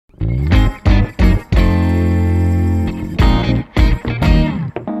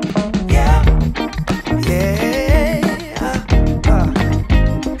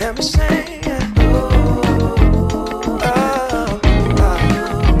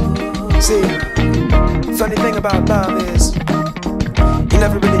about love is you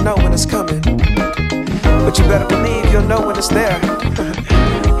never really know when it's coming, but you better believe you'll know when it's there.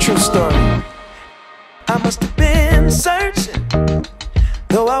 True story. I must have been searching,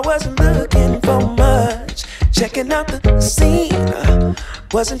 though I wasn't looking for much. Checking out the scene,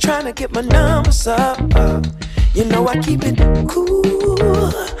 wasn't trying to get my numbers up. You know I keep it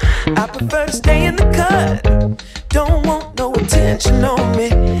cool. I prefer to stay in the cut. Don't want no attention on me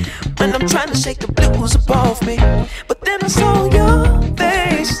when I'm trying to shake the blues up off me. But then I saw your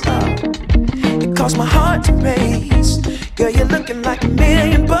face, it caused my heart to race. Girl, you're looking like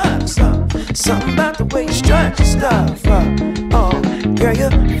 $1,000,000. Something about the way you strut your stuff. Oh, girl,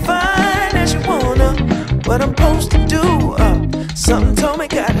 you're fine as you wanna. What I'm supposed to do? Something told me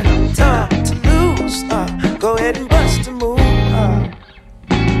got time to lose. Go ahead and bust a move.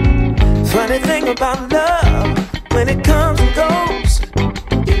 Funny thing about love, when it comes and goes,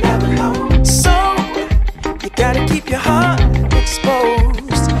 you never know. So you gotta keep your heart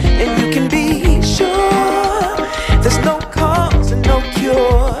exposed, and you can be sure there's no cause and no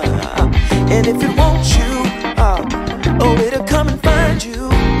cure. And if it wants you, oh, it'll come and find you.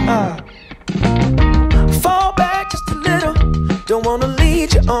 Fall back just a little. Don't wanna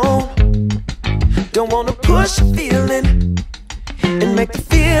lead you on. Don't wanna push a feeling and make the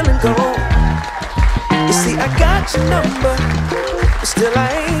feeling go. You see, I got your number, but still I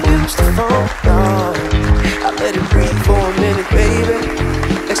ain't used the phone. No, I let it breathe for a minute, baby.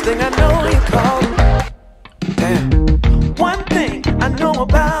 Next thing I know, you call. Damn. One thing I know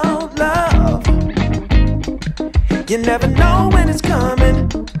about love, you never know when it's coming,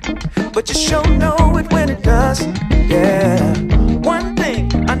 but you sure know it when it does. Yeah. One thing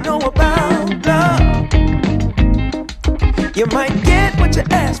I know about love, you might get what you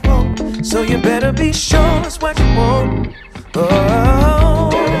ask for, so you better be sure it's what you want.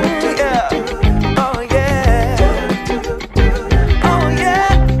 Oh, yeah. Oh, yeah. Oh,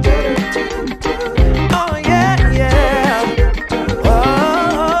 yeah. Oh, yeah, yeah. Oh,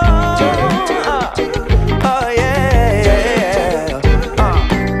 oh, yeah, yeah.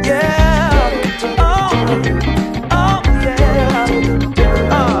 Yeah. Oh, yeah.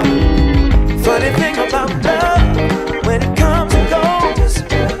 Funny thing about love, when it comes and goes,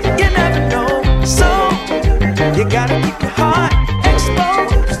 you never know. So you gotta keep your heart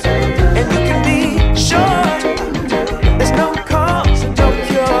exposed, and you can be sure there's no cause and no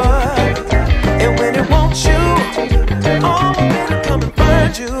cure. And when it wants you, oh, it'll come and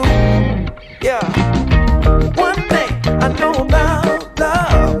find you. Yeah. One thing I know about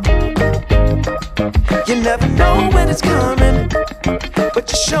love, you never know when it's coming, but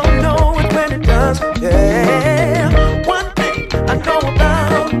you sure know it when it does. Yeah. One thing I know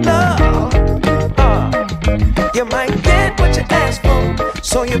about love, you might get what you ask for,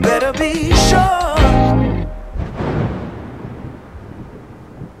 so you better be sure.